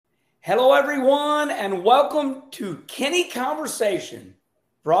Hello, everyone, and welcome to Kenny Conversation,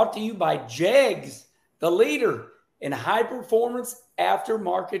 brought to you by Jegs, the leader in high-performance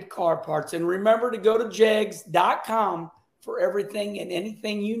aftermarket car parts. And remember to go to jegs.com for everything and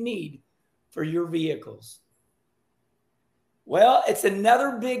anything you need for your vehicles. Well, it's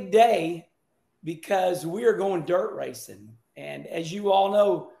another big day because we are going dirt racing. And as you all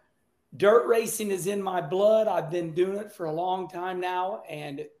know, dirt racing is in my blood. I've been doing it for a long time now,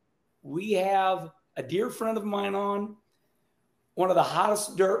 and we have a dear friend of mine on, one of the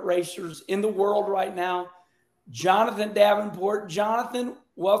hottest dirt racers in the world right now, Jonathan Davenport. Jonathan,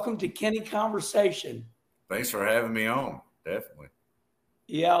 welcome to Kenny Conversation. Thanks for having me on. Definitely.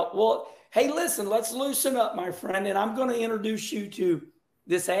 Yeah, well, hey, listen, let's loosen up, my friend, and I'm going to introduce you to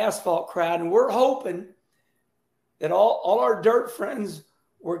this asphalt crowd, and we're hoping that all our dirt friends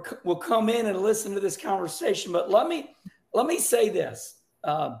will come in and listen to this conversation. But let me say this.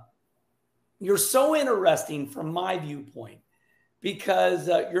 You're so interesting from my viewpoint because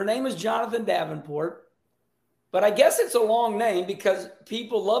your name is Jonathan Davenport, but I guess it's a long name because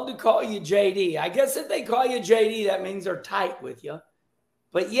people love to call you JD. I guess if they call you JD, that means they're tight with you,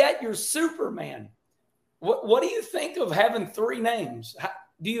 but yet you're Superman. What do you think of having three names?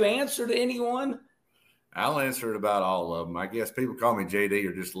 Do you answer to anyone? I'll answer it about all of them. I guess people call me JD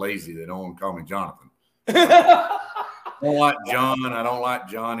are just lazy. They don't want to call me Jonathan. I don't like John. I don't like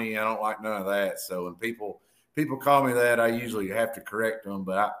Johnny. I don't like none of that. So when people call me that, I usually have to correct them.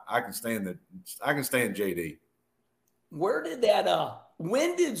 But I can stand JD. Where did that?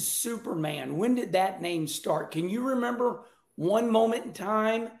 When did Superman? When did that name start? Can you remember one moment in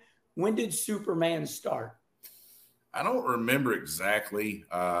time? When did Superman start? I don't remember exactly.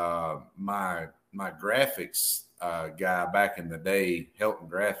 My graphics guy back in the day, Helton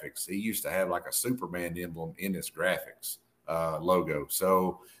Graphics, he used to have like a Superman emblem in his graphics logo.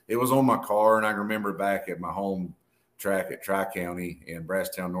 So it was on my car, and I remember back at my home track at Tri-County in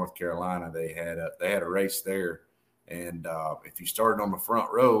Brasstown, North Carolina, they had a race there, and if you started on the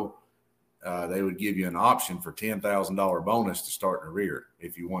front row, they would give you an option for $10,000 bonus to start in the rear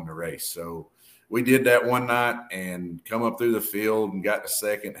if you won the race. So we did that one night and come up through the field and got to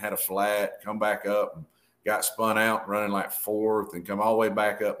second, had a flat, come back up and got spun out running like fourth and come all the way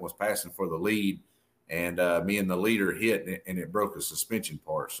back up and was passing for the lead. And me and the leader hit and it broke a suspension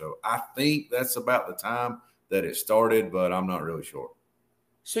part. So I think that's about the time that it started, but I'm not really sure.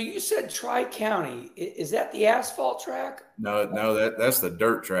 So you said Tri-County. Is that the asphalt track? No, that's the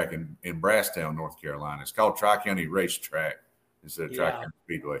dirt track in Brasstown, North Carolina. It's called Tri-County Racetrack instead of Tri-County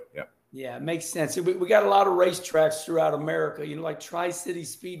Speedway. Yeah. Yeah, it makes sense. We got a lot of racetracks throughout America, like Tri-City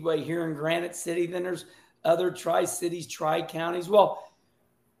Speedway here in Granite City. Then there's other Tri-Cities, Tri-Counties. Well,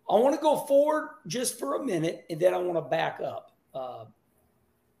 I want to go forward just for a minute, and then I want to back up.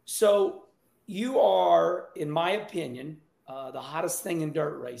 So you are, in my opinion, the hottest thing in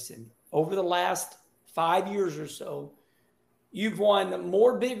dirt racing. Over the last 5 years or so, you've won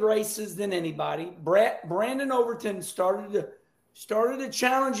more big races than anybody. Brandon Overton started to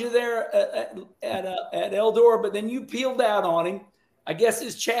challenge you there at Eldora, but then you peeled out on him. I guess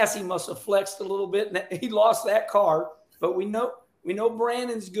his chassis must have flexed a little bit, and he lost that car. But we know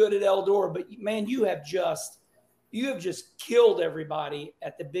Brandon's good at Eldora. But man, you have just killed everybody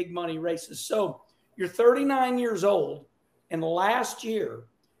at the big money races. So you're 39 years old, and last year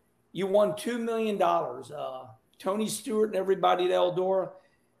you won $2 million. Tony Stewart and everybody at Eldora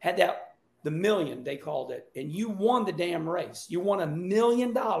had the million, they called it, and you won the damn race. You won $1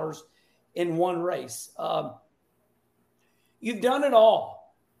 million in one race. You've done it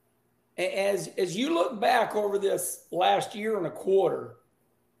all. As you look back over this last year and a quarter,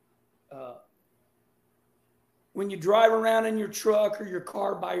 when you drive around in your truck or your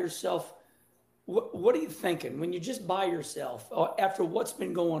car by yourself, what are you thinking when you're just by yourself after what's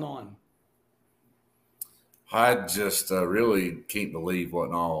been going on? I just really can't believe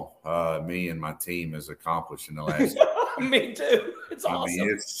what all me and my team has accomplished in the last year. Me too. It's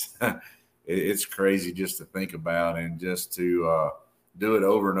awesome. It's crazy just to think about and just to do it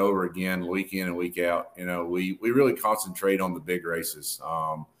over and over again, week in and week out. We really concentrate on the big races.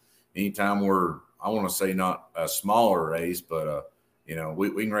 Anytime I want to say not a smaller race, but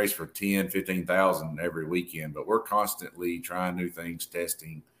we can race for 10, 15,000 every weekend, but we're constantly trying new things,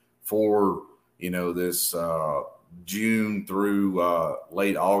 testing for this June through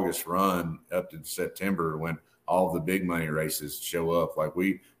late August run up to September when all the big money races show up. Like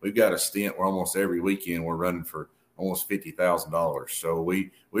we've got a stint where almost every weekend we're running for almost $50,000. So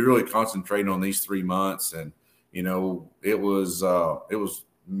we really concentrate on these 3 months. And, it was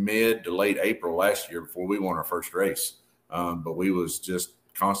mid to late April last year before we won our first race. But we was just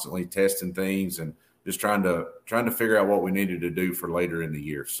constantly testing things and just trying to figure out what we needed to do for later in the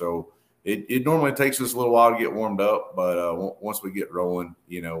year. So it normally takes us a little while to get warmed up, but once we get rolling,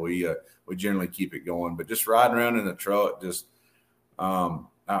 we generally keep it going. But just riding around in the truck, just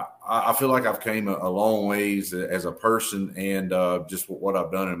I feel like I've came a long ways as a person and just what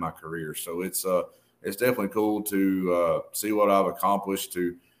I've done in my career. So it's definitely cool to see what I've accomplished.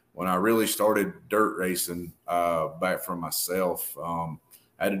 To when I really started dirt racing back from myself, I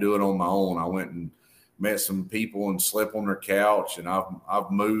had to do it on my own. I went and met some people and slept on their couch, and I've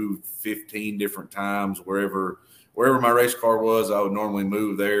moved 15 different times wherever my race car was. I would normally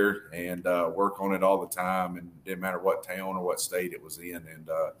move there and work on it all the time, and didn't matter what town or what state it was in. And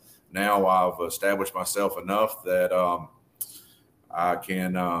now I've established myself enough that I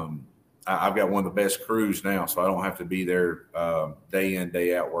can. I've got one of the best crews now, so I don't have to be there day in,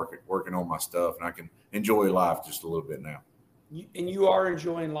 day out working on my stuff, and I can enjoy life just a little bit now. And you are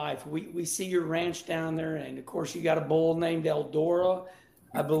enjoying life. We see your ranch down there, and of course you got a bull named Eldora,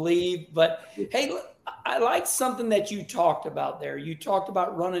 I believe. But hey, I like something that you talked about there. You talked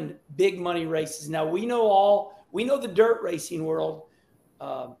about running big money races. Now we know the dirt racing world.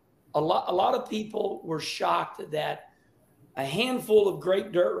 A lot of people were shocked that a handful of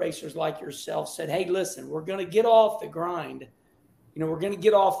great dirt racers like yourself said, "Hey, listen, we're going to get off the grind. We're going to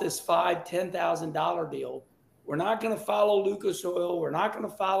get off this $5,000-$10,000 deal. We're not going to follow Lucas Oil. We're not going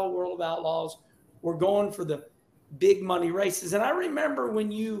to follow World of Outlaws. We're going for the big money races." And I remember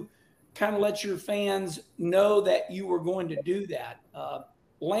when you kind of let your fans know that you were going to do that.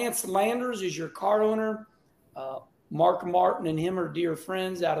 Lance Landers is your car owner. Mark Martin and him are dear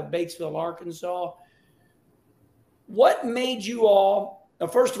friends out of Batesville, Arkansas. What made you all – now,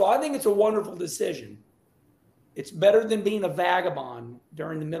 first of all, I think it's a wonderful decision. It's better than being a vagabond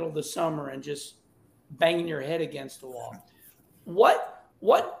during the middle of the summer and just – banging your head against the wall. What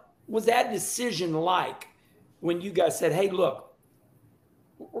was that decision like when you guys said, "Hey, look,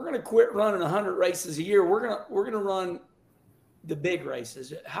 we're going to quit running 100 races a year. We're going to run the big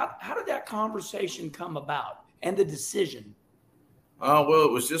races"? How did that conversation come about and the decision? Well,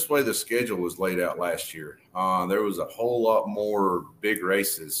 it was just the way the schedule was laid out last year. There was a whole lot more big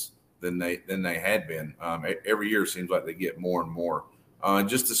races than they had been. Every year it seems like they get more and more.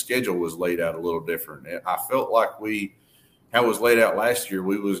 Just the schedule was laid out a little different. I felt like how it was laid out last year,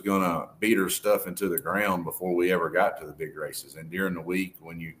 we was going to beat our stuff into the ground before we ever got to the big races. And during the week,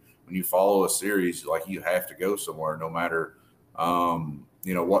 when you follow a series, like you have to go somewhere, no matter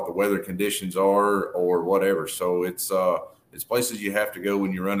what the weather conditions are or whatever. So it's places you have to go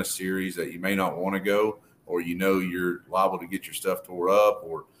when you run a series that you may not want to go, or you're liable to get your stuff tore up,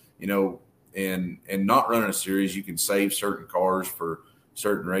 or and not running a series, you can save certain cars for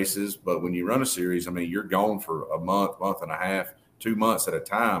certain races. But when you run a series, I mean, you're gone for a month and a half, 2 months at a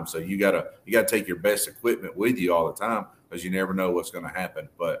time. So you gotta take your best equipment with you all the time, because you never know what's going to happen.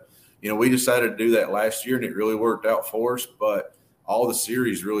 But we decided to do that last year, and it really worked out for us. But all the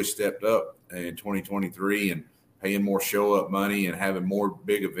series really stepped up in 2023 and paying more show up money and having more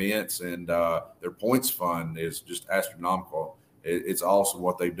big events, and their points fund is just astronomical. It's awesome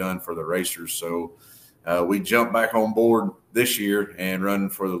what they've done for the racers. So we jumped back on board this year and running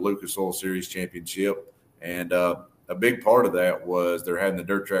for the Lucas Oil Series Championship. And a big part of that was they're having the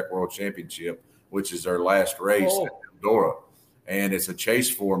Dirt Track World Championship, which is their last race at Eldora. And it's a chase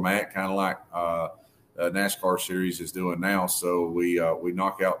format, kind of like the NASCAR series is doing now. So we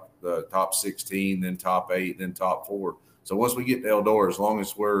knock out the top 16, then top 8, then top 4. So once we get to Eldora, as long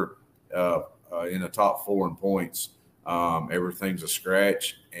as we're in the top 4 in points, everything's a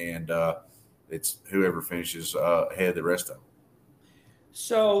scratch, and it's whoever finishes ahead the rest of them.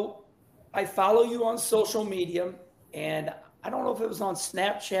 So I follow you on social media, and I don't know if it was on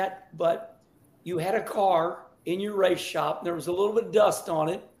Snapchat, but you had a car in your race shop, and there was a little bit of dust on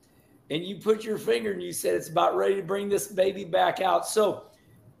it, and you put your finger and you said it's about ready to bring this baby back out. So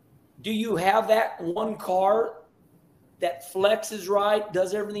do you have that one car that flexes right,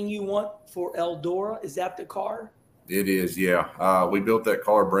 does everything you want for Eldora? Is that the car? It is, yeah. We built that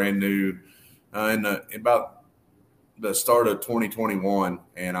car brand new in about the start of 2021,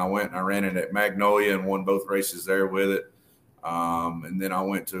 and I went and I ran it at Magnolia and won both races there with it. And then I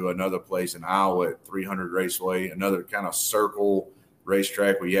went to another place in Iowa at 300 Raceway, another kind of circle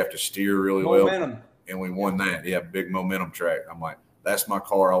racetrack where you have to steer really well. And we won that. Yeah, big momentum track. I'm like, that's my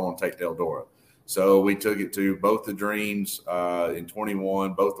car. I want to take to Eldora. So we took it to both the Dreams in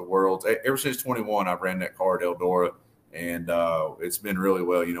 21, both the Worlds. Ever since 21, I've ran that car at Eldora, and it's been really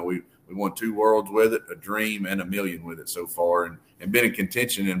well. We won 2 Worlds with it, a Dream and a Million with it so far, and been in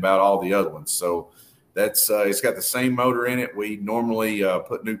contention in about all the other ones. So That's it's got the same motor in it. We normally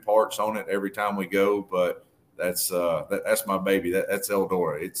put new parts on it every time we go, but that's my baby. That's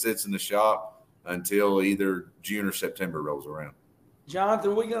Eldora. It sits in the shop until either June or September rolls around.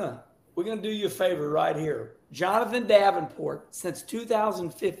 Jonathan, we're gonna do you a favor right here. Jonathan Davenport, since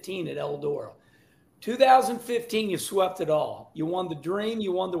 2015 at Eldora. 2015, you swept it all. You won the Dream.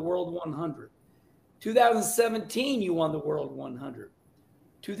 You won the World 100. 2017, you won the World 100.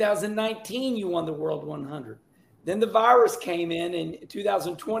 2019, you won the World 100. Then the virus came in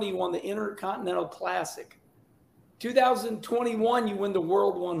 2020, you won the Intercontinental Classic. 2021, you win the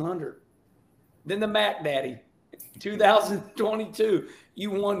World 100. Then the Mac Daddy. 2022,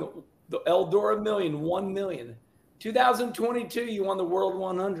 you won the Eldora Million, 1 million. 2022, you won the World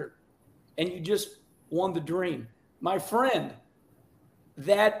 100. And you just won the Dream. My friend,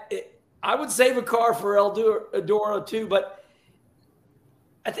 I would save a car for Eldora too, but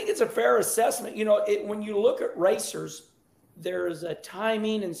I think it's a fair assessment. When you look at racers, there's a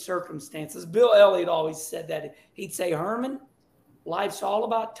timing and circumstances. Bill Elliott always said that. He'd say, Herman, life's all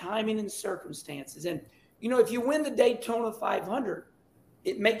about timing and circumstances. And, if you win the Daytona 500,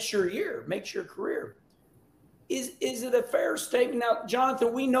 it makes your year, makes your career. Is it a fair statement? Now,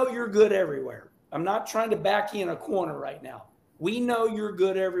 Jonathan, we know you're good everywhere. I'm not trying to back you in a corner right now. We know you're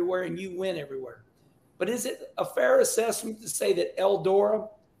good everywhere and you win everywhere. But is it a fair assessment to say that Eldora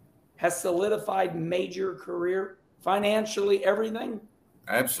has solidified major career, financially, everything?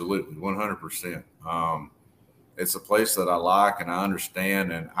 Absolutely, 100%. It's a place that I like and I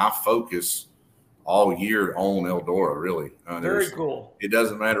understand, and I focus all year on Eldora, really. Very cool. It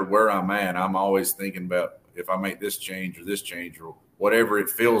doesn't matter where I'm at. I'm always thinking about if I make this change or whatever it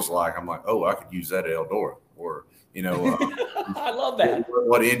feels like. I'm like, oh, I could use that at Eldora, or I love that.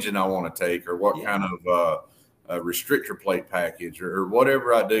 What engine I want to take, or what kind of restrictor plate package, or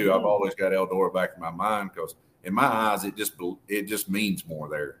whatever I do. I've always got Eldora back in my mind because in my eyes, it just means more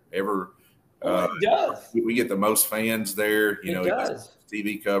there. It does. We get the most fans there. It does.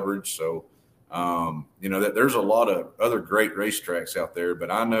 TV coverage. So, that there's a lot of other great racetracks out there.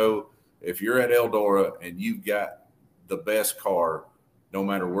 But I know if you're at Eldora and you've got the best car, no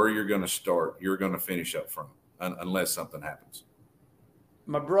matter where you're going to start, you're going to finish up front unless something happens.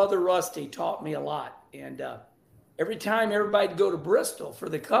 My brother Rusty taught me a lot. And every time everybody'd go to Bristol for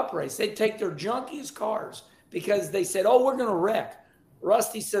the Cup race, they'd take their junkiest cars because they said, oh, we're going to wreck.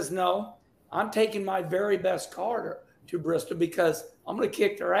 Rusty says, no, I'm taking my very best car to Bristol because I'm going to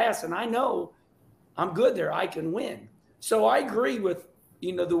kick their ass. And I know I'm good there. I can win. So I agree with,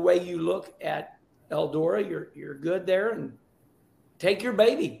 the way you look at Eldora. You're good there, and take your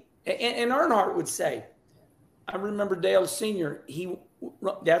baby. And Earnhardt would say, I remember Dale Sr.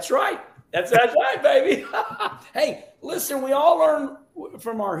 That's right. That's right, baby. Hey, listen, we all learn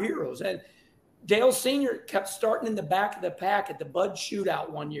from our heroes. And Dale Sr. kept starting in the back of the pack at the Bud Shootout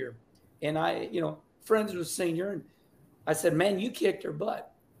one year. And I, friends with Senior, and I said, man, you kicked her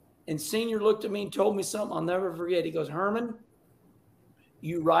butt. And Senior looked at me and told me something I'll never forget. He goes, Herman,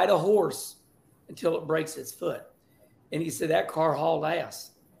 you ride a horse until it breaks its foot. And he said, that car hauled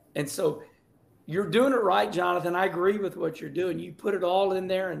ass. And so you're doing it right, Jonathan. I agree with what you're doing. You put it all in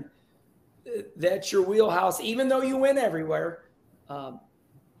there, and that's your wheelhouse, even though you win everywhere. All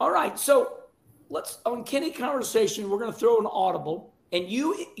right. So on Kenny Conversation, we're going to throw an audible, and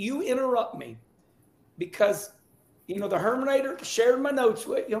you interrupt me because, the Herminator shared my notes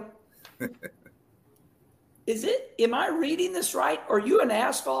with you. Am I reading this right? Are you an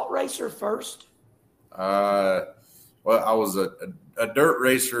asphalt racer first? Well, I was a dirt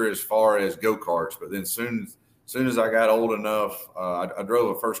racer as far as go-karts, but then soon as I got old enough, I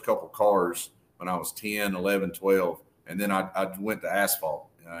drove the first couple cars when I was 10, 11, 12, and then I went to asphalt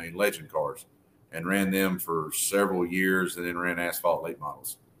in legend cars and ran them for several years, and then ran asphalt late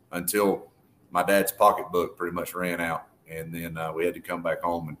models until my dad's pocketbook pretty much ran out, and then we had to come back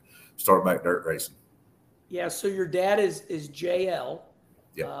home and start back dirt racing. Yeah, so your dad is JL.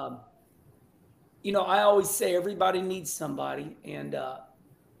 Yeah. I always say everybody needs somebody, and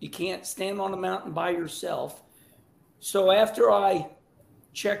you can't stand on a mountain by yourself. So after I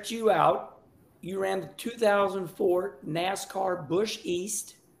checked you out, you ran the 2004 NASCAR Busch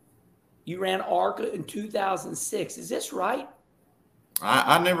East. You ran ARCA in 2006. Is this right?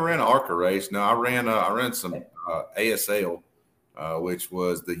 I never ran an ARCA race. No, I ran some ASL, which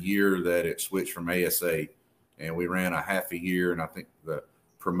was the year that it switched from ASA, and we ran a half a year. And I think the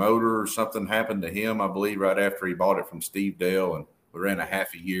promoter or something happened to him, I believe, right after he bought it from Steve Dale, and we ran a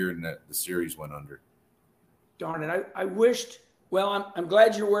half a year, and the series went under. Darn it! I wished. Well, I'm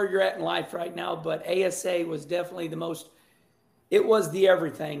glad you're where you're at in life right now, but ASA was definitely the most it was the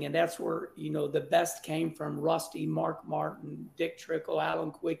everything. And that's where, the best came from: Rusty, Mark Martin, Dick Trickle, Alan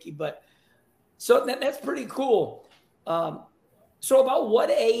Quickie. But so that's pretty cool. So about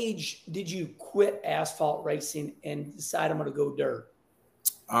what age did you quit asphalt racing and decide I'm going to go dirt?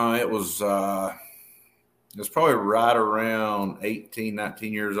 It was probably right around 18,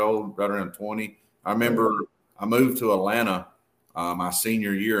 19 years old, right around 20. I remember I moved to Atlanta my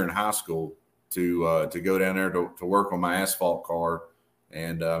senior year in high school to go down there to work on my asphalt car.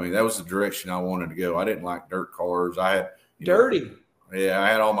 And I mean, that was the direction I wanted to go. I didn't like dirt cars. I had dirty. I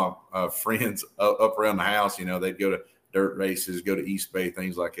had all my friends up around the house. They'd go to dirt races, go to East Bay,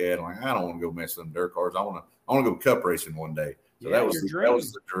 things like that. I'm like, I don't want to go mess with them dirt cars. I want to go cup racing one day. So that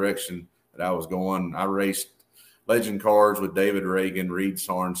was the direction that I was going. I raced legend cars with David Reagan, Reed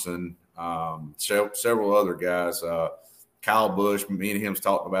Sorensen, several other guys. Kyle Busch, me and him's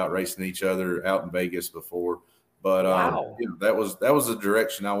talked about racing each other out in Vegas before. But wow. That was the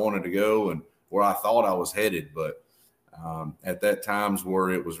direction I wanted to go and where I thought I was headed. But at that times where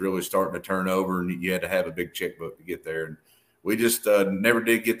it was really starting to turn over and you had to have a big checkbook to get there. And we just never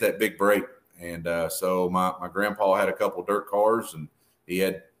did get that big break. And so my grandpa had a couple dirt cars, and he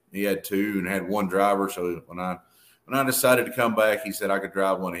had two and had one driver. So when I decided to come back, he said I could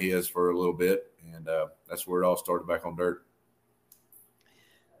drive one of his for a little bit. And that's where it all started back on dirt.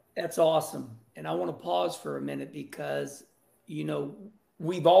 That's awesome. And I want to pause for a minute because,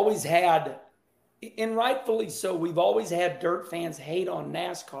 we've always had, and rightfully so, we've always had dirt fans hate on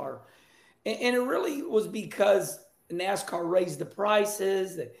NASCAR. And it really was because NASCAR raised the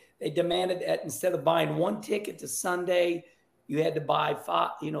prices. They demanded that instead of buying one ticket to Sunday, you had to buy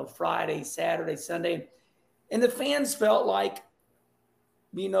Friday, Saturday, Sunday. And the fans felt like,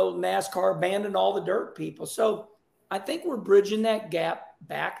 NASCAR abandoned all the dirt people. So I think we're bridging that gap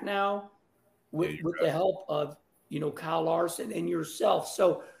back now with the help of, Kyle Larson and yourself.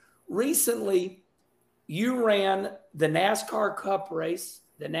 So recently you ran the NASCAR Cup race,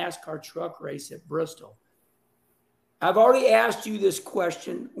 the NASCAR truck race at Bristol. I've already asked you this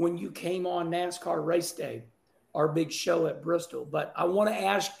question when you came on NASCAR Race Day, our big show at Bristol, but I want to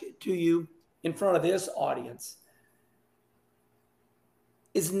ask it to you in front of this audience.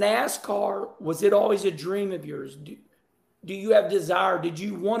 Is NASCAR, was it always a dream of yours? Do you have desire? Did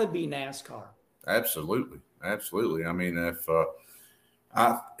you want to be NASCAR? Absolutely. I mean,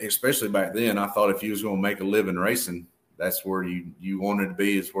 especially back then, I thought if you was going to make a living racing, that's where you wanted to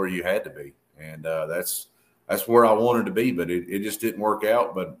be, is where you had to be. And that's where I wanted to be, but it just didn't work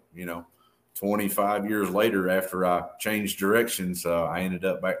out. But, 25 years later, after I changed directions, I ended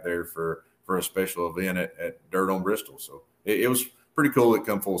up back there for a special event at Dirt on Bristol. So it was pretty cool. It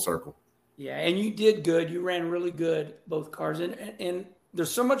come full circle. Yeah, and you did good. You ran really good, both cars. And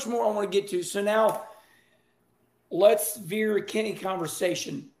there's so much more I want to get to. So now let's veer a Kenny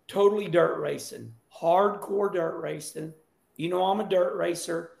conversation. Totally dirt racing, hardcore dirt racing. I'm a dirt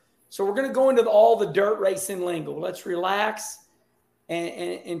racer. So we're going to go into all the dirt racing lingo. Let's relax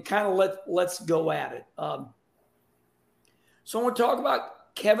and kind of let's go at it. So I want to talk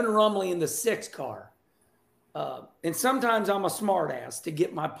about Kevin Rumley in the 6 car. And sometimes I'm a smart ass to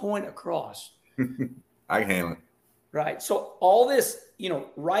get my point across. I can handle it. Right. So all this,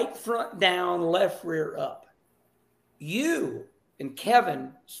 right front down, left rear up. You and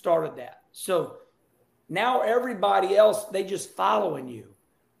Kevin started that. So now everybody else, they just following you.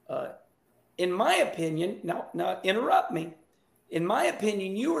 In my opinion, now interrupt me. In my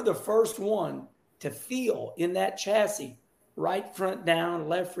opinion, you were the first one to feel in that chassis, right front down,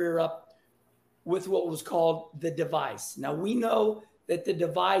 left rear up, with what was called the device. Now we know that the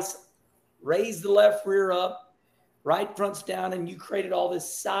device raised the left rear up, right fronts down, and you created all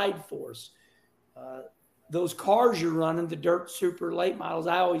this side force. Those cars you're running, the dirt super late models,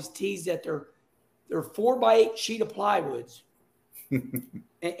 I always tease that they're 4x8 sheet of plywoods.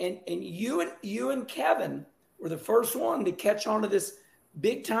 and you and Kevin were the first one to catch on to this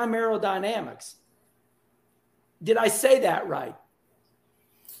big time aerodynamics. Did I say that right?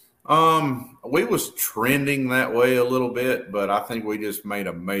 We was trending that way a little bit, but I think we just made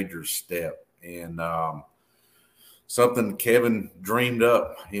a major step, and something Kevin dreamed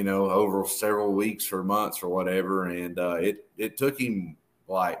up, over several weeks or months or whatever. And it took him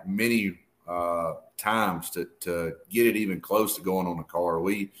like many times to get it even close to going on the car.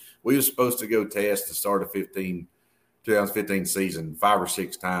 We were supposed to go test the start of 2015 season 5 or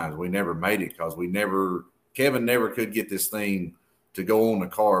 6 times. We never made it because Kevin never could get this thing to go on the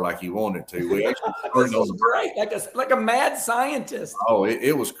car like he wanted to. We actually this was great, like a mad scientist. Oh,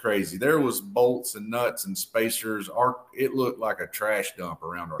 it was crazy. There was bolts and nuts and spacers. It looked like a trash dump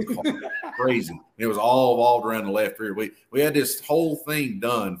around our car. Crazy. It was all evolved around the left rear. We had this whole thing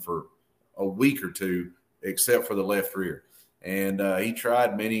done for a week or two, except for the left rear. And he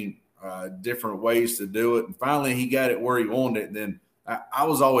tried many different ways to do it. And finally, he got it where he wanted it. And then I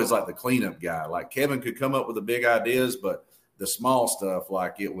was always like the cleanup guy. Like Kevin could come up with the big ideas, but the small stuff,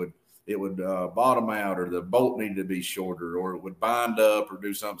 like it would bottom out, or the bolt needed to be shorter, or it would bind up or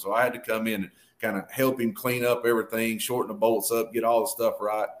do something. So I had to come in and kind of help him clean up everything, shorten the bolts up, get all the stuff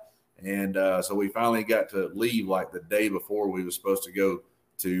right. And so we finally got to leave like the day before we were supposed to go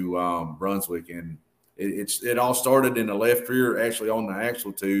to Brunswick. And it all started in the left rear, actually on the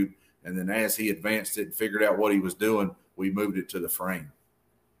axle tube. And then as he advanced it and figured out what he was doing, we moved it to the frame.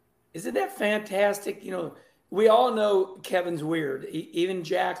 Isn't that fantastic? We all know Kevin's weird. Even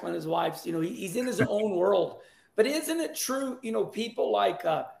Jacqueline, his wife, he's in his own world. But isn't it true, people like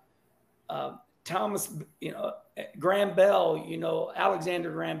Thomas, Graham Bell,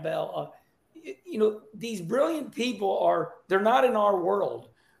 Alexander Graham Bell, these brilliant people they're not in our world.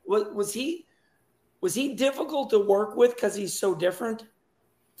 Was he difficult to work with because he's so different?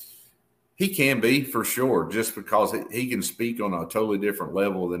 He can be, for sure, just because he can speak on a totally different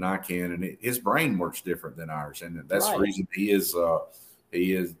level than I can, and his brain works different than ours, and that's right. The reason he is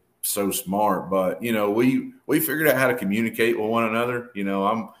so smart. But we figured out how to communicate with one another.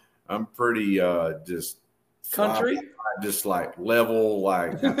 I'm pretty just country, just like level,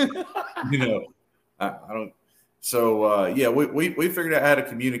 like I don't. So we figured out how to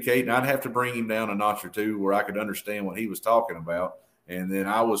communicate, and I'd have to bring him down a notch or two where I could understand what he was talking about. And then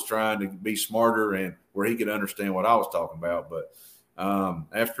I was trying to be smarter and where he could understand what I was talking about. But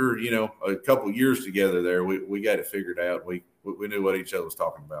after, a couple of years together there, we got it figured out. We knew what each other was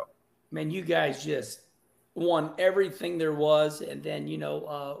talking about. Man, you guys just won everything there was. And then,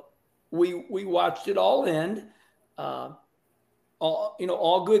 we watched it all end.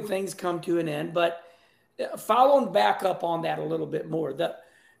 All good things come to an end. But following back up on that a little bit more, the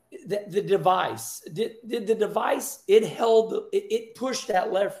device, did the device, it pushed that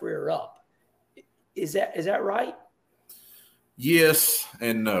left rear up. Is that right? Yes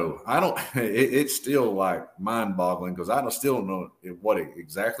and no. I don't, it's still like mind boggling because I still don't know what it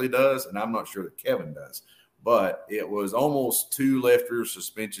exactly does. And I'm not sure that Kevin does, but it was almost two left rear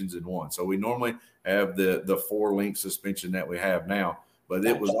suspensions in one. So we normally have the 4-link suspension that we have now, but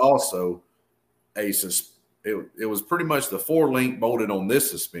it was also it was pretty much the 4-link bolted on this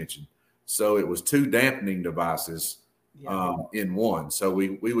suspension. So it was two dampening devices in one. So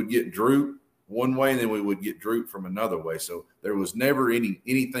we would get droop one way, and then we would get droop from another way. So there was never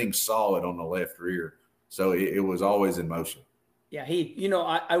anything solid on the left rear. So it was always in motion. Yeah,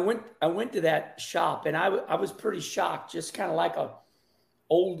 I went to that shop, and I was pretty shocked, just kind of like a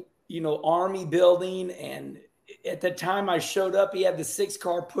old, Army building. And at the time I showed up, he had the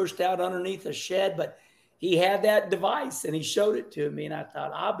 6-car pushed out underneath a shed, but he had that device and he showed it to me, and I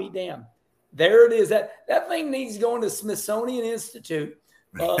thought, I'll be damned. There it is. That thing needs going to Smithsonian Institute.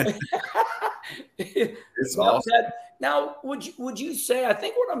 It's awesome. Now, would you say, I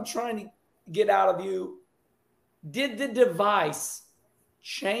think what I'm trying to get out of you, did the device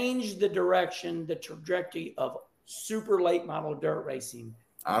change the direction, the trajectory of super late model dirt racing?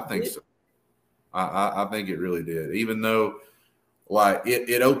 I think so. I think it really did, even though like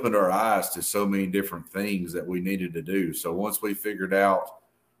it opened our eyes to so many different things that we needed to do. So once we figured out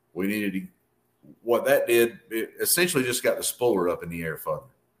what that did, it essentially just got the spoiler up in the air further.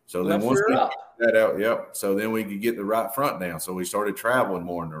 So then once we figured that out, so then we could get the right front down. So we started traveling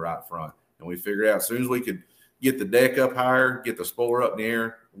more in the right front, and we figured out as soon as we could get the deck up higher, get the spoiler up in the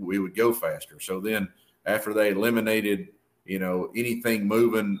air, we would go faster. So then after they eliminated, anything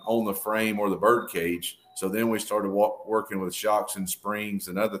moving on the frame or the bird cage, so then we started working with shocks and springs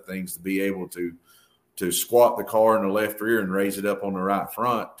and other things to be able to squat the car in the left rear and raise it up on the right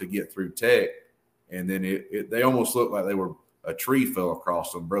front to get through tech. And then they almost looked like they were a tree fell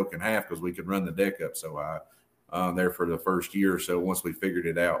across them, broke in half, because we could run the deck up so high there for the first year or so once we figured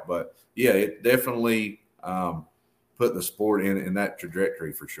it out. But yeah, it definitely put the sport in that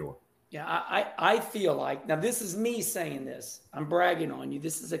trajectory for sure. Yeah, I feel like, now this is me saying this, I'm bragging on you,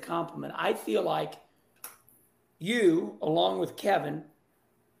 this is a compliment. I feel like you, along with Kevin,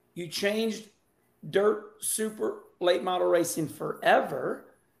 you changed dirt super late model racing forever.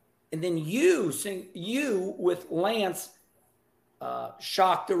 And then you with Lance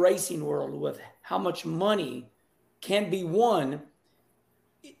shocked the racing world with how much money can be won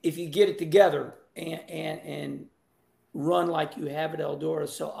if you get it together. And run like you have at Eldora.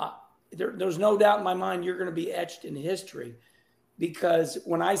 So there's no doubt in my mind you're going to be etched in history, because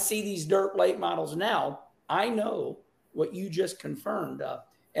when I see these dirt late models now, I know what you just confirmed.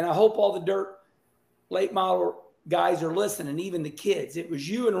 And I hope all the dirt late model guys are listening, even the kids. It was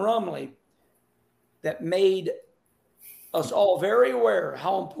you and Rumley that made us all very aware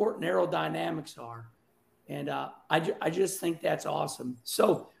how important aerodynamics are. And I just think that's awesome.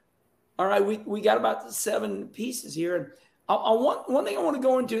 So, all right, we got about 7 pieces here. And I want one thing I want to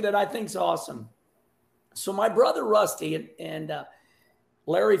go into that I think is awesome. So my brother Rusty and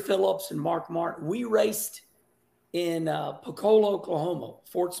Larry Phillips and Mark Martin, we raced in Pocola, Oklahoma,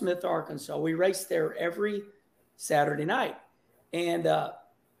 Fort Smith, Arkansas. We raced there every Saturday night. And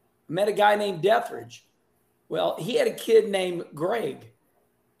met a guy named Dethridge. Well, he had a kid named Greg.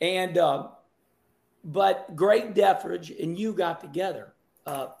 And but Greg Dethridge and you got together.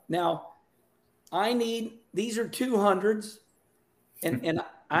 Now, these are 200s, and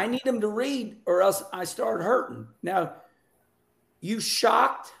I need them to read or else I start hurting. Now, you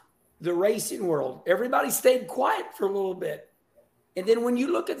shocked the racing world. Everybody stayed quiet for a little bit. And then when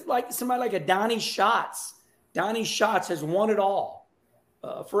you look at like somebody like a Donnie Schatz has won it all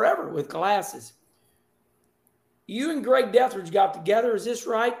forever with glasses. You and Greg Dethridge got together, is this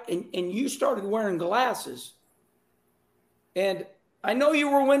right? And you started wearing glasses. And I know you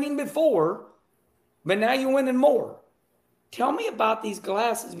were winning before, but now you're winning more. Tell me about these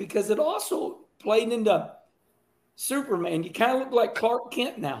glasses, because it also played into Superman. You kind of look like Clark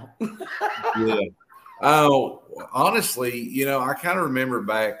Kent now. Yeah. Oh, honestly, you know, I kind of remember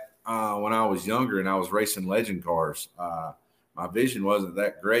back when I was younger and I was racing legend cars. My vision wasn't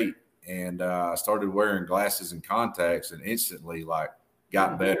that great. And I started wearing glasses and contacts and instantly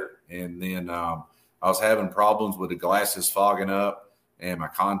got better. And then I was having problems with the glasses fogging up and my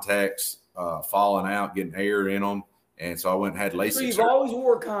contacts falling out, getting air in them. And so I went and had LASIK. So you've always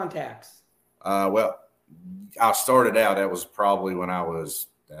wore contacts? Well, I started out, that was probably when I was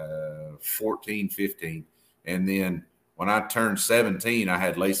 14, 15. And then when I turned 17, I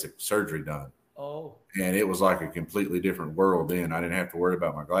had LASIK surgery done. Oh. And it was like a completely different world then. I didn't have to worry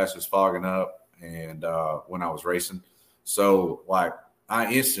about my glasses fogging up and when I was racing. So,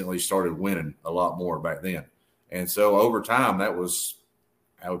 I instantly started winning a lot more back then. And so over time, that was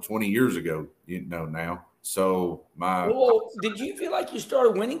 20 years ago, you know, now. So did you feel like you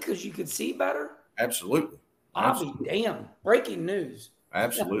started winning because you could see better? Absolutely. I'll be damned. Breaking news.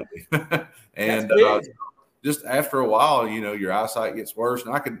 Absolutely. And just after a while, you know, your eyesight gets worse.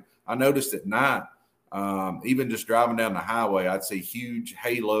 And I noticed at night, even just driving down the highway, I'd see huge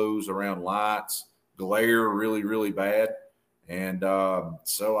halos around lights, glare really, really bad. And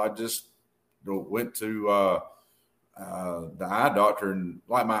so I just went to the eye doctor, and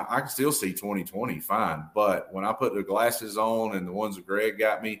I can still see 20/20 fine. But when I put the glasses on and the ones that Greg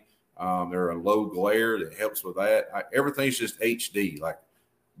got me, they're a low glare that helps with that. Everything's just HD. Like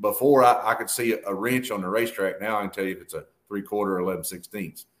before, I could see a wrench on the racetrack. Now I can tell you if it's a 3/4 or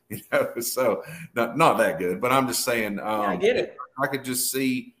 11/16. You know, so not that good. But I'm just saying, I get it. I could just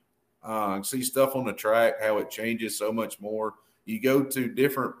see stuff on the track, how it changes so much more. You go to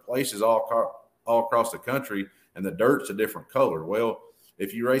different places all across the country, and the dirt's a different color. Well,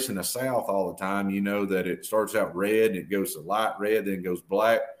 if you race in the South all the time, you know that it starts out red, it goes to light red, then it goes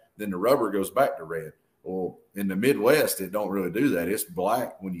black, then the rubber goes back to red. Well, in the Midwest, it don't really do that. It's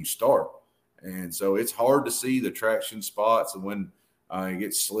black when you start. And so it's hard to see the traction spots and when it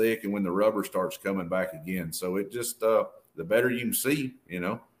gets slick and when the rubber starts coming back again. So it just, the better you can see, you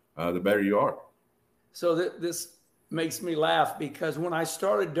know, the better you are. So this makes me laugh because when I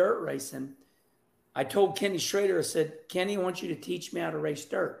started dirt racing, I told Kenny Schrader, I said, Kenny, I want you to teach me how to race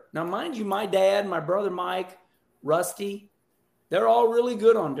dirt. Now, mind you, my dad, my brother Mike, Rusty, they're all really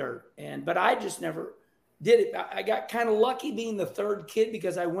good on dirt. But I just never did it. I got kind of lucky being the third kid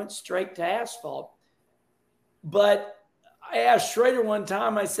because I went straight to asphalt. But I asked Schrader one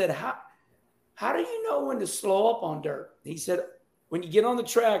time, I said, how do you know when to slow up on dirt? He said, when you get on the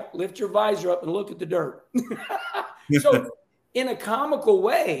track, lift your visor up and look at the dirt. So in a comical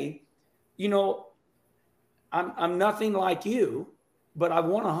way, you know, I'm nothing like you, but I've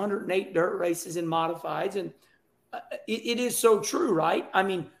won 108 dirt races in modifieds. And it is so true, right? I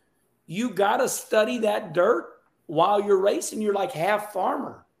mean, you got to study that dirt while you're racing. You're like half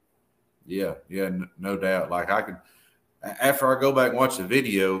farmer. Yeah, no doubt. Like after I go back and watch the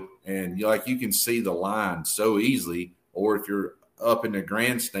video and you can see the line so easily, or if you're up in the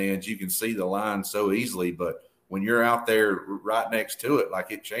grandstands, you can see the line so easily. But when you're out there right next to it, like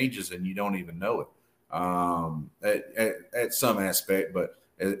it changes and you don't even know it at some aspect. But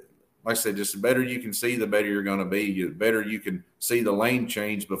like I said, just the better you can see, the better you're going to be. The better you can see the lane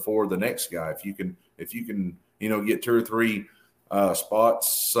change before the next guy. If you can, get two or three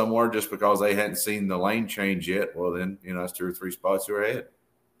spots somewhere just because they hadn't seen the lane change yet, well, then, that's two or three spots you're ahead.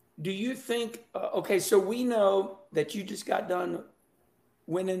 Do you think, okay, so we know that you just got done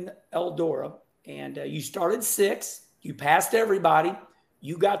winning Eldora, and you started 6th. You passed everybody.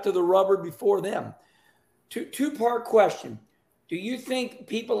 You got to the rubber before them. Two-part question. Do you think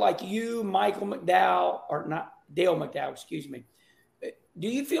people like you, Michael McDowell, or not Dale McDowell, excuse me, do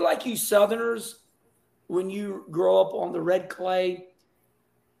you feel like you Southerners, when you grow up on the red clay,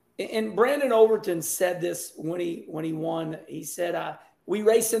 and Brandon Overton said this when he won, he said, we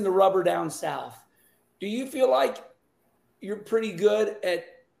race in the rubber down south. Do you feel like you're pretty good at,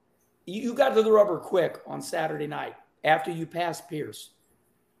 you got to the rubber quick on Saturday night after you passed Pierce?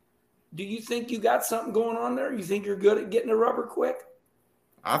 Do you think you got something going on there? You think you're good at getting the rubber quick?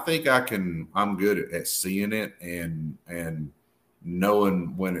 I think I'm good at seeing it and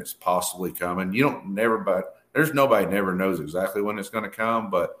knowing when it's possibly coming. There's nobody never knows exactly when it's going to come,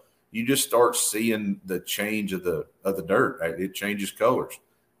 but you just start seeing the change of the dirt. It changes colors,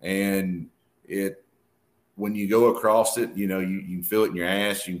 and when you go across it, you can feel it in your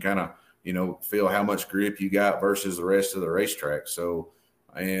ass. You can kind of, feel how much grip you got versus the rest of the racetrack. So,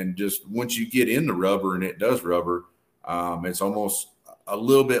 and just once you get in the rubber and it does rubber, it's almost a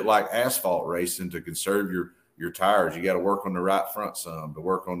little bit like asphalt racing. To conserve your tires, you got to work on the right front some, to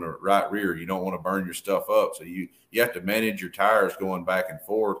work on the right rear. You don't want to burn your stuff up. So you have to manage your tires going back and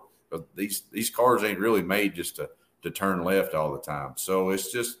forth. But these cars ain't really made just to turn left all the time. So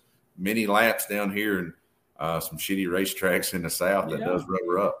it's just many laps down here and some shitty racetracks in the south that does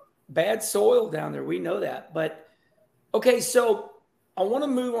rubber up. Bad soil down there. We know that. But, okay, so I want to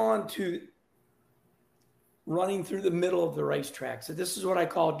move on to running through the middle of the racetrack. So this is what I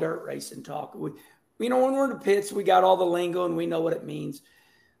call dirt racing talk. When we're in the pits, we got all the lingo and we know what it means.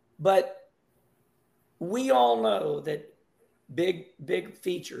 But we all know that big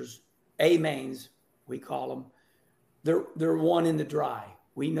features, A-mains, we call them, they're won in the dry.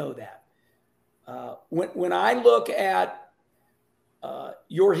 We know that. When I look at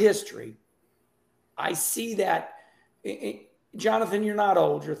your history, I see that, Jonathan, you're not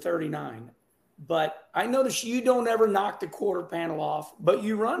old, you're 39, but I notice you don't ever knock the quarter panel off, but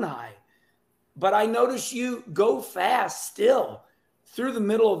you run high. But I notice you go fast still through the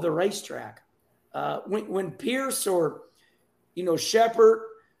middle of the racetrack. When Pierce or, Shepard,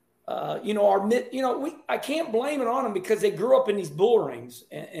 I can't blame it on them because they grew up in these bull rings,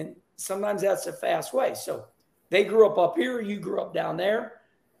 and sometimes that's a fast way. So they grew up here, you grew up down there.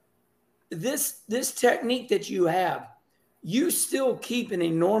 This technique that you have, you still keep an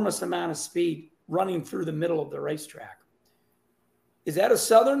enormous amount of speed running through the middle of the racetrack. Is that a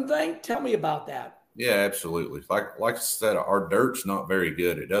Southern thing? Tell me about that. Yeah, absolutely. Like I said, our dirt's not very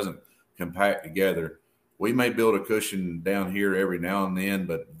good. It doesn't compact together. We may build a cushion down here every now and then,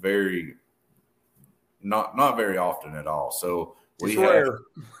 but not very often at all. So we have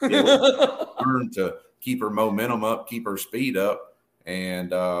to learn to keep our momentum up, keep our speed up, and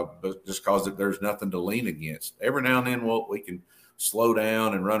but just because there's nothing to lean against. Every now and then we can slow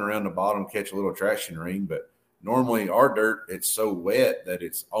down and run around the bottom, catch a little traction ring, but normally our dirt, it's so wet that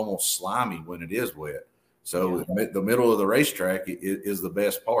it's almost slimy when it is wet. So the middle of the racetrack is the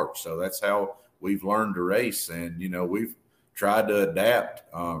best part. So that's how we've learned to race. And, we've tried to adapt,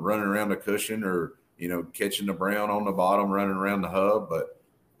 running around the cushion or, catching the brown on the bottom, running around the hub. But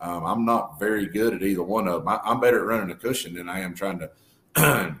I'm not very good at either one of them. I'm better at running the cushion than I am trying to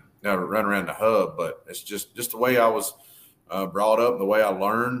run around the hub. But it's just the way I was brought up, the way I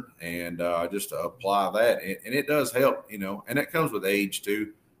learned, and just to apply that. And it does help, and it comes with age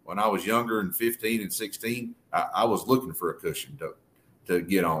too. When I was younger and 15 and 16, I was looking for a cushion to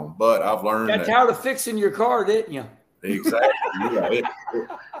get on. But I've learned got tired of fixing your car, didn't you? Exactly.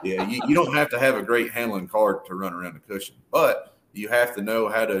 You don't have to have a great handling car to run around the cushion, but you have to know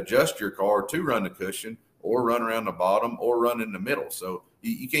how to adjust your car to run the cushion or run around the bottom or run in the middle. So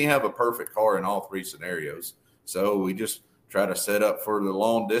you can't have a perfect car in all three scenarios. So we just try to set up for the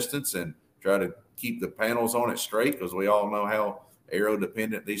long distance and try to keep the panels on it straight, because we all know how aero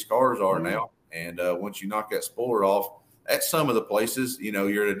dependent these cars are now. And once you knock that spoiler off at some of the places,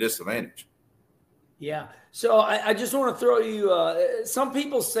 you're at a disadvantage. Yeah. So I just want to throw you, some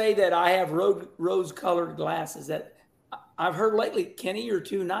people say that I have rose colored glasses. That I've heard lately, Kenny, you're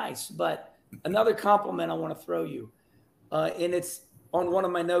too nice. But another compliment I want to throw you, and it's on one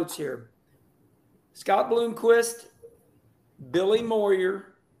of my notes here. Scott Bloomquist, Billy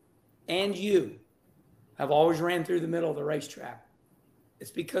Moyer, and you have always ran through the middle of the racetrack.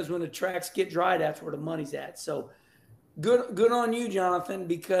 It's because when the tracks get dry, that's where the money's at. So good on you, Jonathan,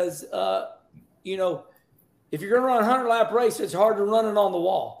 because, you know, if you're going to run a 100-lap race, it's hard to run it on the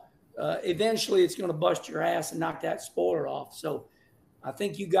wall. Eventually, it's going to bust your ass and knock that spoiler off. So I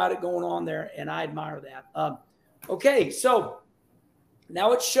think you got it going on there, and I admire that. Okay, so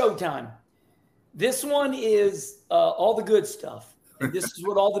now it's showtime. This one is all the good stuff. And this is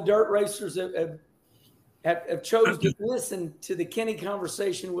what all the dirt racers have chosen to listen to, the Kenny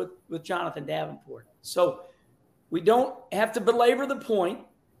conversation with Jonathan Davenport. So we don't have to belabor the point,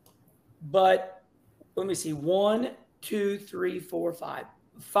 but let me see. 1, 2, 3, 4, 5.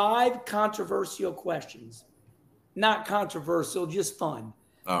 5 controversial questions. Not controversial, just fun.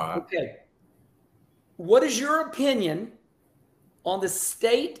 All right. Okay. What is your opinion on the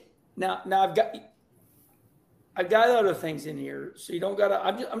state? Now I've got other things in here, so you don't got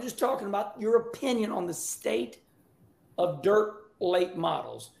to. I'm just talking about your opinion on the state of dirt late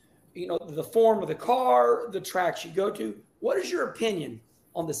models. You know, the form of the car, the tracks you go to. What is your opinion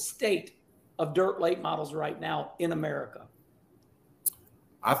on the state of dirt late models right now in America?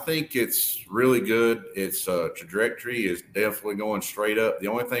 I think it's really good. Its trajectory is definitely going straight up. The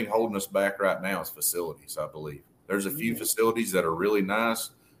only thing holding us back right now is facilities, I believe. There's a few facilities that are really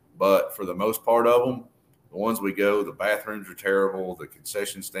nice, but for the most part of them, the ones we go, the bathrooms are terrible. The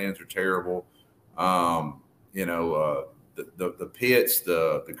concession stands are terrible. The pits,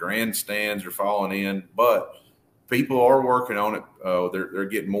 the grandstands are falling in, but people are working on it. They're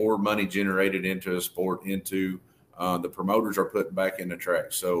getting more money generated into a sport, the promoters are putting back in the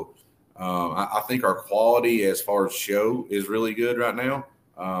track. So I think our quality as far as show is really good right now.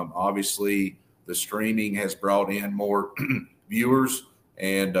 Obviously, the streaming has brought in more viewers.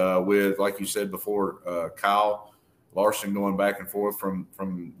 And with, like you said before, Kyle Larson going back and forth from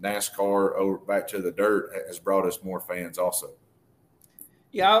NASCAR over back to the dirt has brought us more fans also.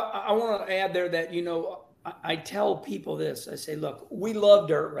 Yeah, I want to add there that, you know, I tell people this. I say, look, we love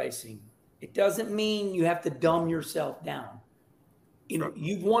dirt racing. It doesn't mean you have to dumb yourself down. You know,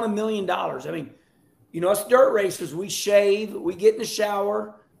 you've won $1 million. I mean, you know, us dirt racers, we shave, we get in the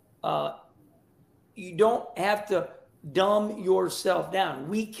shower. You don't have to dumb yourself down.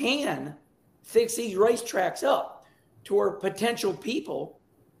 We can fix these racetracks up to where potential people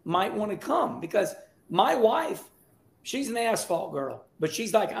might want to come, because my wife, she's an asphalt girl, but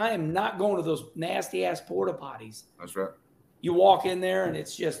she's like, I am not going to those nasty ass porta potties. That's right. You walk in there and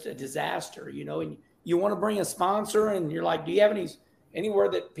it's just a disaster, you know, and you want to bring a sponsor and you're like, do you have anywhere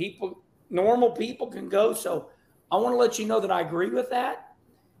that normal people can go? So I want to let you know that I agree with that.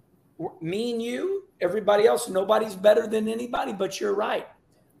 Me and you, everybody else, nobody's better than anybody, but you're right.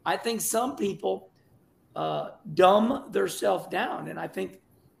 I think some people dumb themselves down. And I think,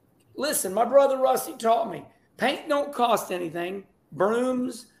 listen, my brother Rusty taught me, paint don't cost anything.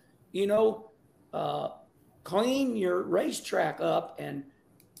 Brooms, you know, clean your racetrack up and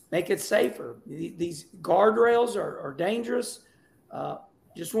make it safer. These guardrails are dangerous.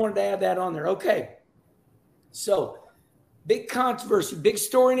 Just wanted to add that on there. Okay. So big controversy, big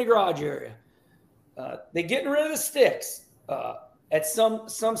story in the garage area. They're getting rid of the sticks at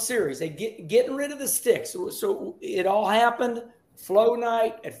some series. They getting rid of the sticks. So it all happened flow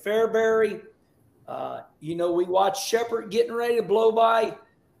night at Fairbury. You know, we watched Shepard getting ready to blow by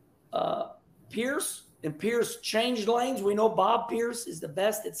Pierce, and Pierce changed lanes. We know Bob Pierce is the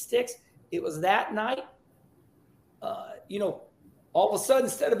best at sticks. It was that night. You know, all of a sudden,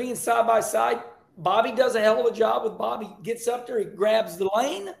 instead of being side by side, Bobby does a hell of a job with Bobby. Gets up there, he grabs the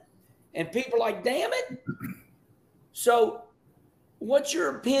lane, and people are like, damn it. So what's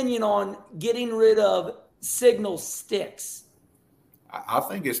your opinion on getting rid of signal sticks? I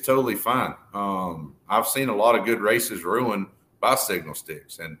think it's totally fine. I've seen a lot of good races ruined by signal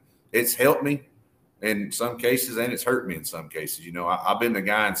sticks, and it's helped me in some cases, and it's hurt me in some cases. You know, I've been the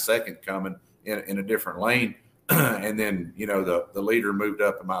guy in second coming in a different lane, and then, you know, the leader moved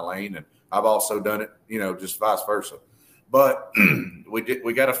up in my lane, and I've also done it, you know, just vice versa. But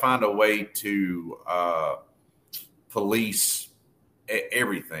we got to find a way to police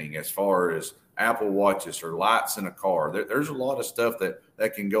everything as far as Apple Watches or lights in a car. There's a lot of stuff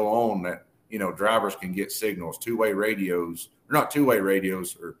that can go on that, you know, drivers can get signals, two-way radios, or not two-way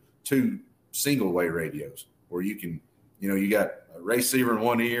radios, or two single-way radios, where you can, you know, you got a receiver in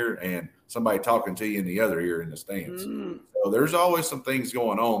one ear and somebody talking to you in the other ear in the stands. So there's always some things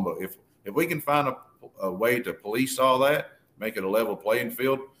going on, but if we can find a way to police all that, make it a level playing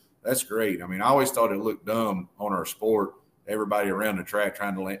field, that's great. I mean, I always thought it looked dumb on our sport, everybody around the track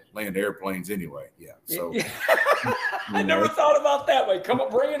trying to land airplanes anyway. Yeah. So I never thought about that way. Come on,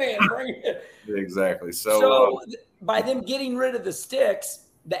 bring it in. Exactly. So by them getting rid of the sticks,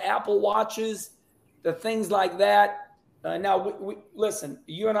 the Apple Watches, the things like that. Now, listen,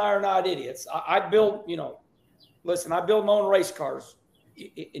 you and I are not idiots. I build, listen, I build my own race cars,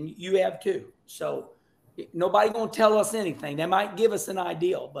 and you have too. So nobody going to tell us anything. They might give us an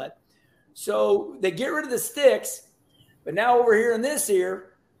ideal, but so they get rid of the sticks. But now over here in this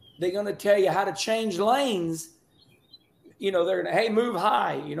ear, they're going to tell you how to change lanes. They're going to, hey, move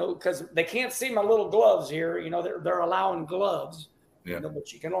high, because they can't see my little gloves here. They're allowing gloves,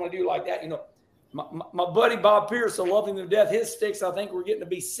 but you can only do like that. My buddy Bob Pierce, I love him to death. His sticks, I think, we're getting to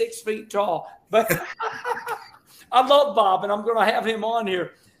be 6 feet tall. But I love Bob, and I'm going to have him on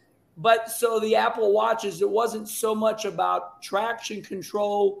here. But so the Apple Watches, it wasn't so much about traction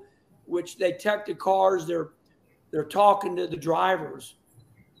control, which they tech the cars. They're talking to the drivers,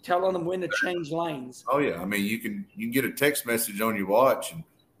 telling them when to change lanes. Oh yeah, I mean you can get a text message on your watch and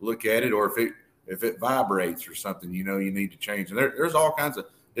look at it, or if it vibrates or something, you need to change. And there's all kinds of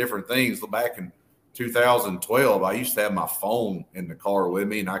different things. Back in 2012, I used to have my phone in the car with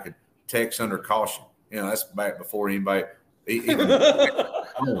me, and I could text under caution. That's back before anybody even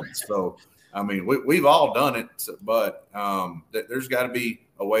so. I mean, we've all done it, but there's got to be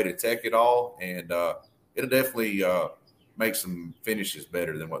a way to tech it all, and it'll definitely make some finishes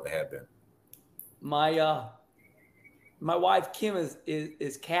better than what they have been. My wife Kim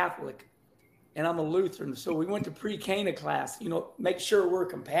is Catholic, and I'm a Lutheran, so we went to pre-Cana class. Make sure we're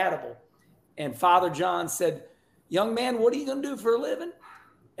compatible. And Father John said, "Young man, what are you going to do for a living?"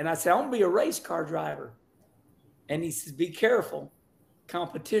 And I said, "I'm going to be a race car driver." And he says, "Be careful.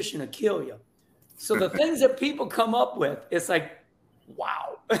 Competition will kill you." So the things that people come up with, it's like,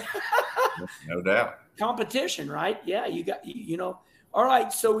 wow. No doubt. Competition, right? Yeah, All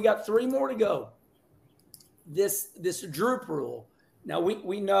right, so we got 3 more to go. This droop rule. Now,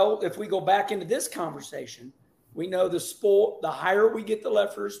 we know, if we go back into this conversation, we know the higher we get the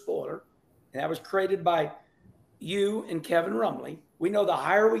left rear spoiler, and that was created by you and Kevin Rumley. We know the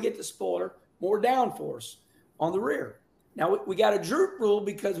higher we get the spoiler, more downforce on the rear. Now, we got a droop rule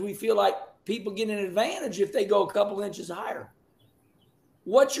because we feel like people get an advantage if they go a couple inches higher.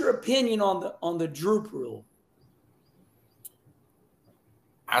 What's your opinion on the droop rule?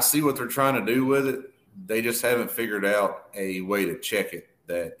 I see what they're trying to do with it. They just haven't figured out a way to check it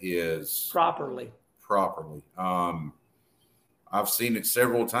that is properly. I've seen it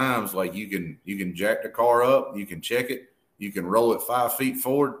several times. Like you can jack the car up, you can check it, you can roll it 5 feet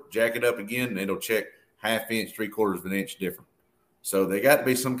forward, jack it up again, and it'll check 1/2 inch, 3/4 of an inch different. So they got to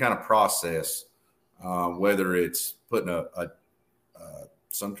be some kind of process, whether it's putting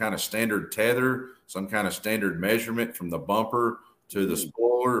some kind of standard tether, some kind of standard measurement from the bumper to the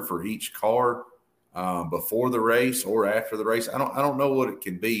spoiler for each car before the race or after the race. I don't know what it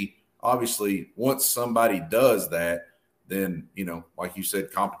can be. Obviously, once somebody does that, then, like you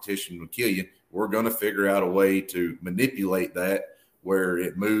said, competition will kill you. We're going to figure out a way to manipulate that where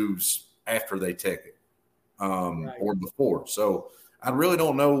it moves after they tech it or before. So I really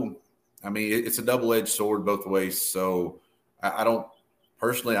don't know. I mean, it's a double-edged sword both ways. So I don't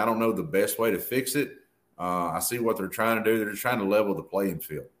know the best way to fix it. I see what they're trying to do. They're trying to level the playing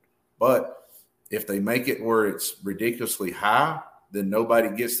field. But if they make it where it's ridiculously high, then nobody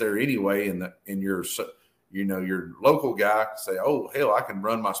gets there anyway. And your local guy say, "Oh, hell, I can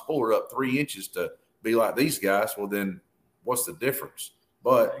run my spoiler up 3 inches to be like these guys." Well, then what's the difference?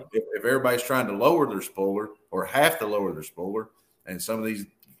 But if everybody's trying to lower their spoiler or have to lower their spoiler, and some of these,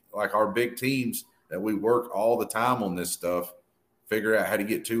 like our big teams that we work all the time on this stuff, figure out how to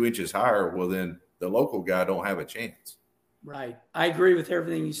get 2 inches higher, well, then the local guy don't have a chance. Right. I agree with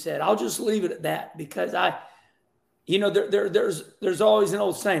everything you said. I'll just leave it at that because there's always an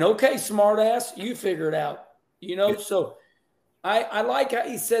old saying, "Okay, smart ass, you figure it out." So I like how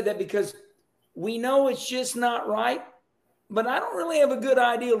he said that because we know it's just not right, but I don't really have a good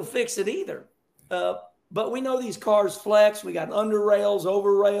idea to fix it either. But we know these cars flex. We got under rails,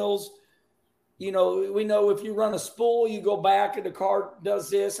 over rails. We know if you run a spool, you go back and the car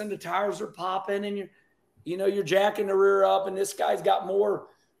does this and the tires are popping and you're jacking the rear up and this guy's got more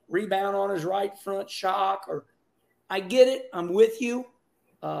rebound on his right front shock. Or I get it. I'm with you.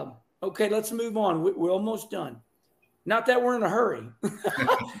 Okay, let's move on. We're almost done. Not that we're in a hurry.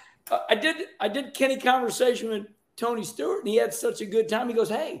 I did Kenny conversation with Tony Stewart and he had such a good time. He goes,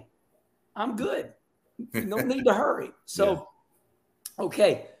 "Hey, I'm good. No need to hurry." So,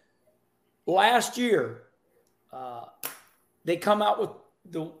 okay. Last year, they come out with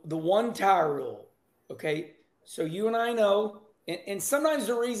the one tire rule. Okay. So you and I know, and sometimes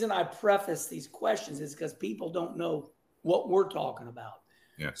the reason I preface these questions is because people don't know what we're talking about.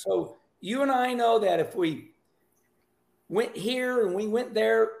 Yeah. So you and I know that if we went here and we went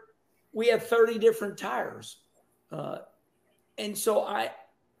there, we had 30 different tires. And so I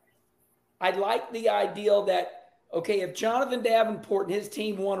like the idea that, okay, if Jonathan Davenport and his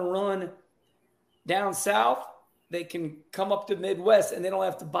team want to run down south, they can come up to Midwest and they don't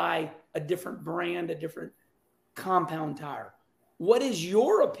have to buy a different brand, a different compound tire. What is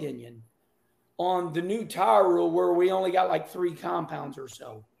your opinion on the new tire rule where we only got like 3 compounds or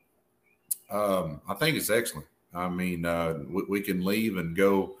so? I think it's excellent. I mean, we can leave and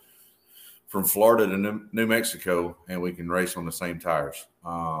go from Florida to New Mexico, and we can race on the same tires.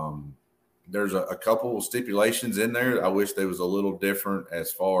 There's a couple of stipulations in there. I wish they was a little different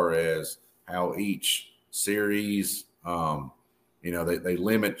as far as how each series, they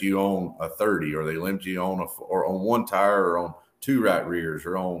limit you on a 30, or they limit you on on one tire, or on 2 right rears,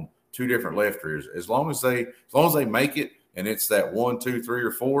 or on 2 different left rears. As long as they make it and it's that 1, 2, 3,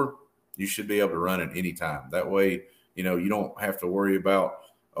 or 4, you should be able to run it anytime. That way, you don't have to worry about,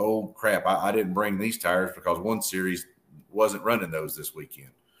 oh crap, I didn't bring these tires because one series wasn't running those this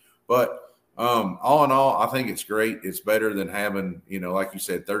weekend. But all in all, I think it's great. It's better than having, like you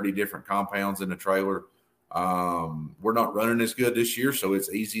said, 30 different compounds in a trailer. We're not running as good this year, so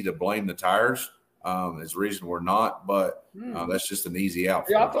it's easy to blame the tires. Is the reason we're not, but that's just an easy out.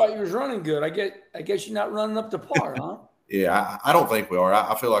 Yeah, I thought you was running good. I guess you're not running up to par, huh? Yeah, I don't think we are.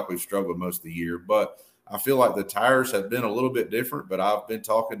 I feel like we've struggled most of the year, but I feel like the tires have been a little bit different. But I've been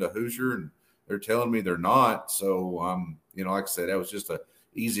talking to Hoosier, and they're telling me they're not. So, like I said, that was just an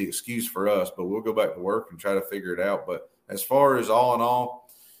easy excuse for us. But we'll go back to work and try to figure it out. But as far as all in all,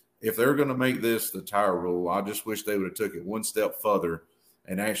 if they're going to make this the tire rule, I just wish they would have took it one step further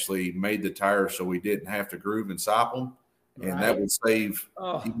and actually made the tires so we didn't have to groove and sop them. And that would save,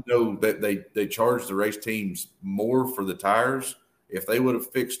 even though that they charge the race teams more for the tires, if they would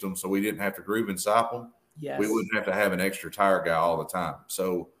have fixed them so we didn't have to groove and sop them, we wouldn't have to have an extra tire guy all the time.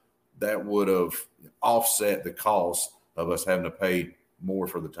 So that would have offset the cost of us having to pay more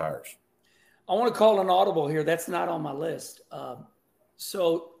for the tires. I want to call an audible here. That's not on my list.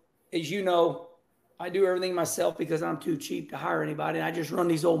 So as you know, I do everything myself because I'm too cheap to hire anybody. And I just run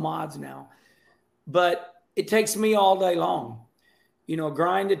these old mods now. But it takes me all day long,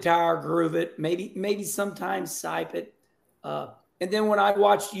 grind a tire, groove it, maybe sometimes sipe it. And then when I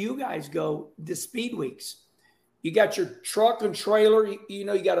watched you guys go the speed weeks, you got your truck and trailer,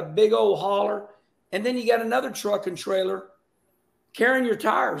 you got a big old hauler, and then you got another truck and trailer carrying your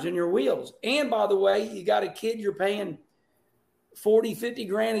tires and your wheels. And by the way, you got a kid you're paying 40, 50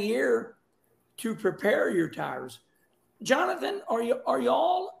 grand a year to prepare your tires. Jonathan, are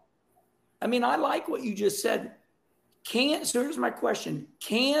y'all? I mean, I like what you just said. So here's my question.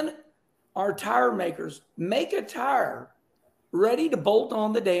 Can our tire makers make a tire ready to bolt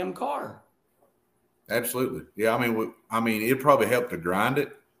on the damn car? Absolutely. Yeah, I mean, it'd probably help to grind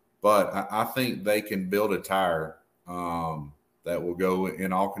it, but I think they can build a tire that will go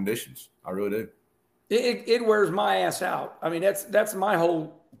in all conditions. I really do. It wears my ass out. I mean, that's my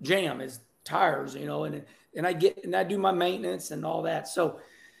whole jam is tires, and I do my maintenance and all that. So,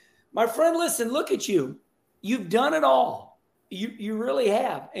 my friend, listen, look at you. You've done it all. You really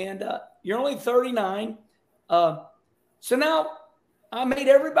have. And you're only 39. So now I made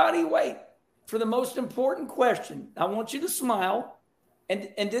everybody wait for the most important question. I want you to smile. And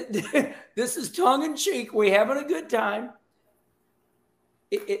this is tongue in cheek. We're having a good time.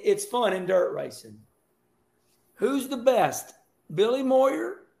 It's fun in dirt racing. Who's the best, Billy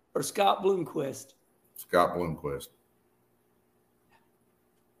Moyer or Scott Bloomquist? Scott Bloomquist.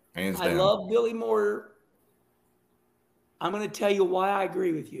 Hands down. I love Billy Moyer. I'm going to tell you why I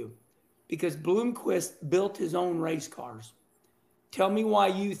agree with you. Because Bloomquist built his own race cars. Tell me why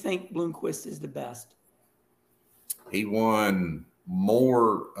you think Bloomquist is the best. He won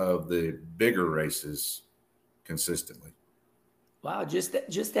more of the bigger races consistently. Wow, just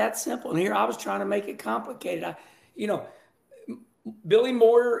that simple. And here I was trying to make it complicated. Billy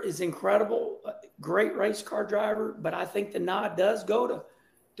Moyer is incredible, great race car driver, but I think the nod does go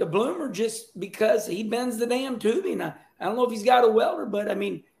to Bloomer just because he bends the damn tubing. I don't know if he's got a welder, but I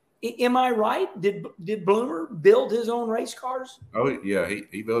mean, am I right? Did Bloomer build his own race cars? Oh yeah,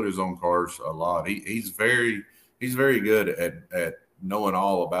 he built his own cars a lot. He's very good at knowing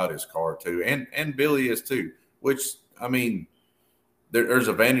all about his car too, and Billy is too. Which I mean, there's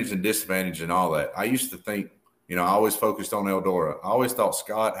advantage and disadvantage and all that. I used to think, I always focused on Eldora. I always thought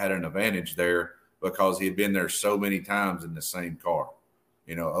Scott had an advantage there because he had been there so many times in the same car,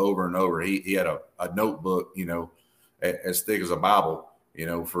 over and over. He had a notebook, as thick as a Bible,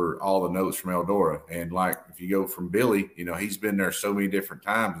 for all the notes from Eldora. And like, if you go from Billy, he's been there so many different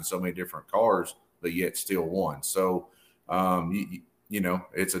times in so many different cars, but yet still won. So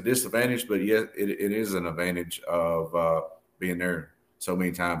It's a disadvantage, but yet it is an advantage of being there so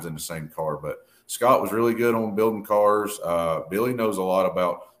many times in the same car. But Scott was really good on building cars. Billy knows a lot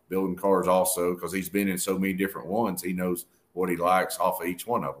about building cars also because he's been in so many different ones. He knows what he likes off of each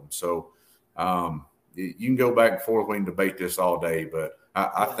one of them. So you can go back and forth. We can debate this all day, but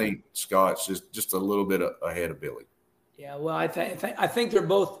I think Scott's just a little bit ahead of Billy. Yeah, well, I think they're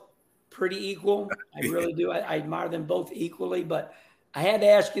both pretty equal. I really do. I admire them both equally, but I had to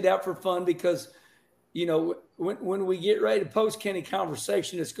ask you that for fun because, when we get ready to post Kenny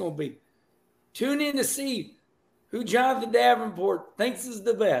Conversation, it's going to be tune in to see who Jonathan Davenport thinks is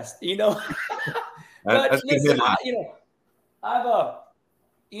the best, But listen,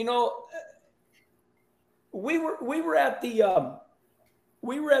 we were at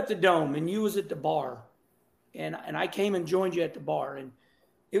the Dome and you was at the bar, and I came and joined you at the bar, and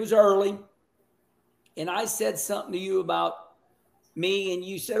it was early, and I said something to you about me, and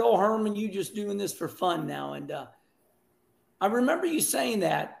you said, "Oh, Herman, you just doing this for fun now," and I remember you saying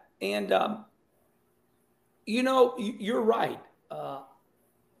that, and you're right.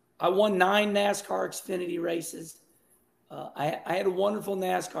 I won 9 NASCAR Xfinity races. I had a wonderful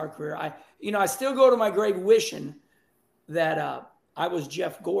NASCAR career. I still go to my grave wishing that I was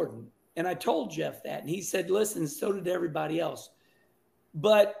Jeff Gordon. And I told Jeff that. And he said, listen, so did everybody else.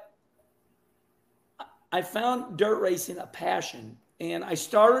 But I found dirt racing a passion. And I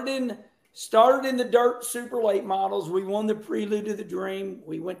started in the dirt super late models. We won the Prelude to the Dream.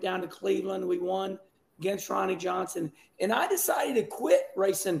 We went down to Cleveland. We won against Ronnie Johnson. And I decided to quit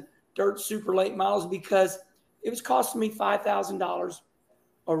racing dirt super late models because it was costing me $5,000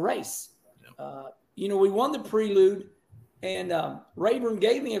 a race. We won the Prelude, and Rayburn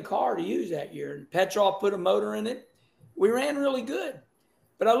gave me a car to use that year. And Petrov put a motor in it. We ran really good.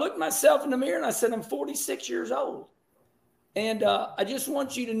 But I looked myself in the mirror, and I said, I'm 46 years old. And I just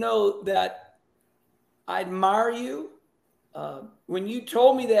want you to know that I admire you. When you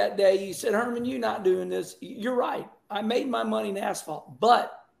told me that day, you said, Herman, you're not doing this. You're right. I made my money in asphalt.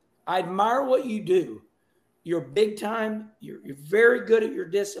 But I admire what you do. You're big time. You're very good at your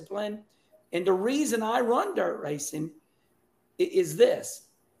discipline. And the reason I run dirt racing is this,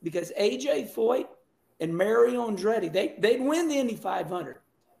 because AJ Foyt and Mario Andretti, they'd win the Indy 500.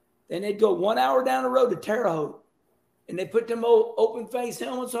 Then they'd go 1 hour down the road to Terre Haute, and they put them open face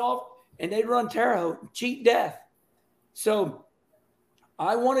helmets off, and they'd run Terre Haute and cheat death. So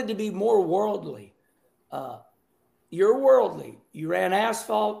I wanted to be more worldly. You're worldly. You ran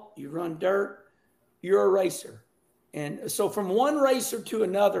asphalt. You run dirt. You're a racer. And so from one racer to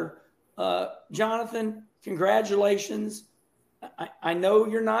another, Jonathan, congratulations. I know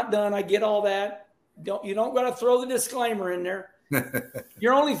you're not done. I get all that. You don't got to throw the disclaimer in there.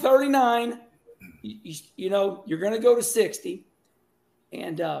 You're only 39. You're going to go to 60.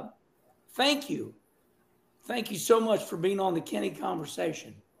 And thank you. Thank you so much for being on the Kenny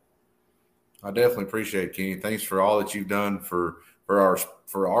Conversation. I definitely appreciate it, Kenny. Thanks for all that you've done for our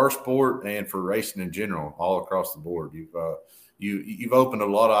sport and for racing in general, all across the board. You've opened a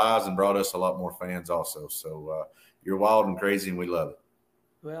lot of eyes and brought us a lot more fans also. So you're wild and crazy, and we love it.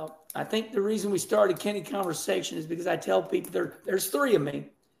 Well, I think the reason we started Kenny Conversation is because I tell people there's 3 of me,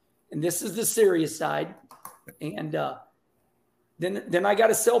 and this is the serious side. And then I got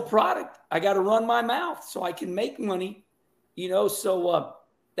to sell product. I got to run my mouth so I can make money, So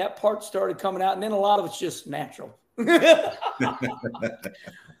that part started coming out, and then a lot of it's just natural.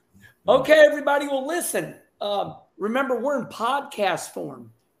 Okay, everybody. Well, listen. Remember, we're in podcast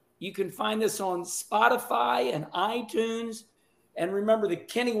form. You can find this on Spotify and iTunes. And remember, the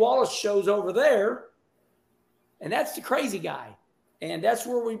Kenny Wallace show's over there. And that's the crazy guy. And that's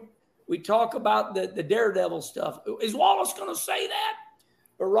where we talk about the daredevil stuff. Is Wallace going to say that?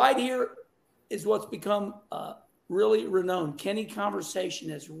 But right here is what's become really renowned. Kenny Conversation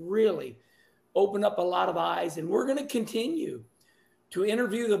has really opened up a lot of eyes. And we're going to continue to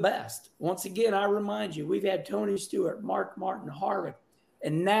interview the best. Once again, I remind you, we've had Tony Stewart, Mark Martin, Harvick,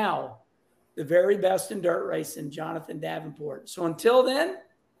 and now the very best in dirt racing, Jonathan Davenport. So until then,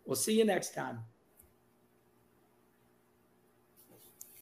 we'll see you next time.